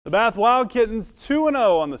The Bath Wild Kittens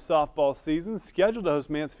 2-0 on the softball season, scheduled to host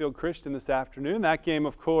Mansfield Christian this afternoon. That game,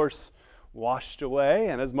 of course, washed away.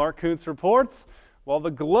 And as Mark Kuntz reports, while the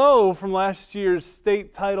glow from last year's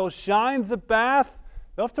state title shines at Bath,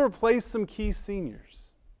 they'll have to replace some key seniors.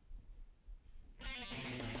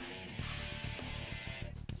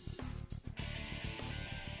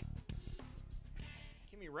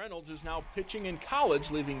 Kimmy Reynolds is now pitching in college,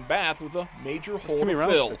 leaving Bath with a major hole to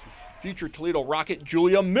fill. Future Toledo Rocket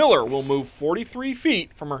Julia Miller will move 43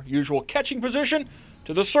 feet from her usual catching position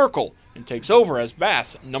to the circle and takes over as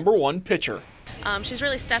Bath's #1 pitcher. She's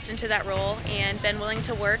really stepped into that role and been willing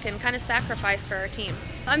to work and kind of sacrifice for our team.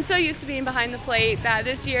 I'm so used to being behind the plate that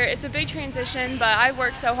this year it's a big transition, but I've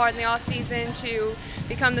worked so hard in the off season to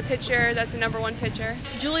become the pitcher that's the #1 pitcher.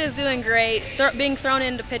 Julia's doing great. Being thrown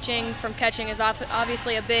into pitching from catching is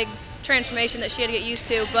obviously a big transformation that she had to get used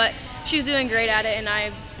to, but she's doing great at it, and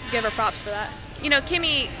I give her props for that. You know,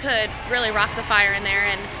 Kimmy could really rock the fire in there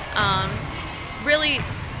and really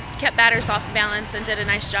kept batters off balance and did a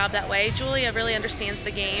nice job that way. Julia really understands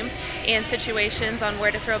the game and situations on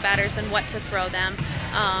where to throw batters and what to throw them.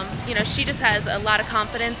 You know, she just has a lot of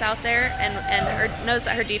confidence out there and knows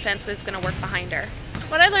that her defense is going to work behind her.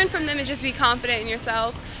 What I learned from them is just to be confident in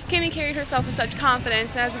yourself. Kimmy carried herself with such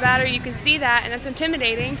confidence, and as a batter you can see that, and that's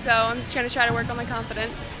intimidating, so I'm just going to try to work on my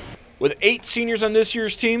confidence. With 8 seniors on this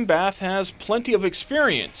year's team, Bath has plenty of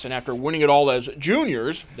experience, and after winning it all as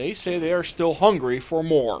juniors, they say they are still hungry for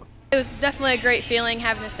more. It was definitely a great feeling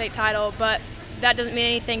having the state title, but that doesn't mean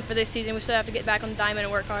anything for this season. We still have to get back on the diamond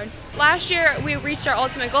and work hard. Last year we reached our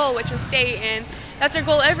ultimate goal, which was state, and that's our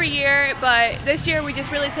goal every year, but this year we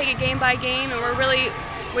just really take it game by game, and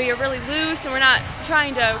we are really loose, and we're not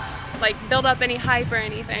trying to build up any hype or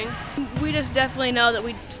anything. We just definitely know that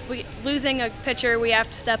we losing a pitcher, we have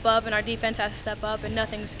to step up, and our defense has to step up, and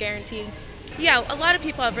nothing's guaranteed. Yeah, a lot of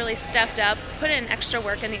people have really stepped up, put in extra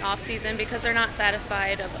work in the off season because they're not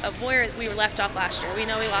satisfied of where we were left off last year. We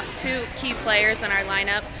know we lost 2 key players in our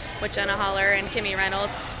lineup, with Jenna Holler and Kimmy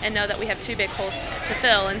Reynolds, and know that we have 2 big holes to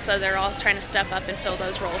fill, and so they're all trying to step up and fill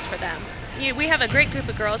those roles for them. We have a great group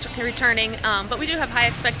of girls returning, but we do have high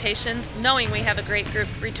expectations, knowing we have a great group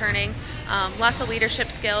returning, lots of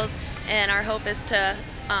leadership skills, and our hope is to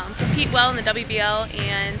compete well in the WBL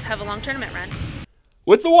and have a long tournament run.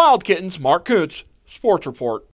 With the Wild Kittens, Mark Kuntz, Sports Report.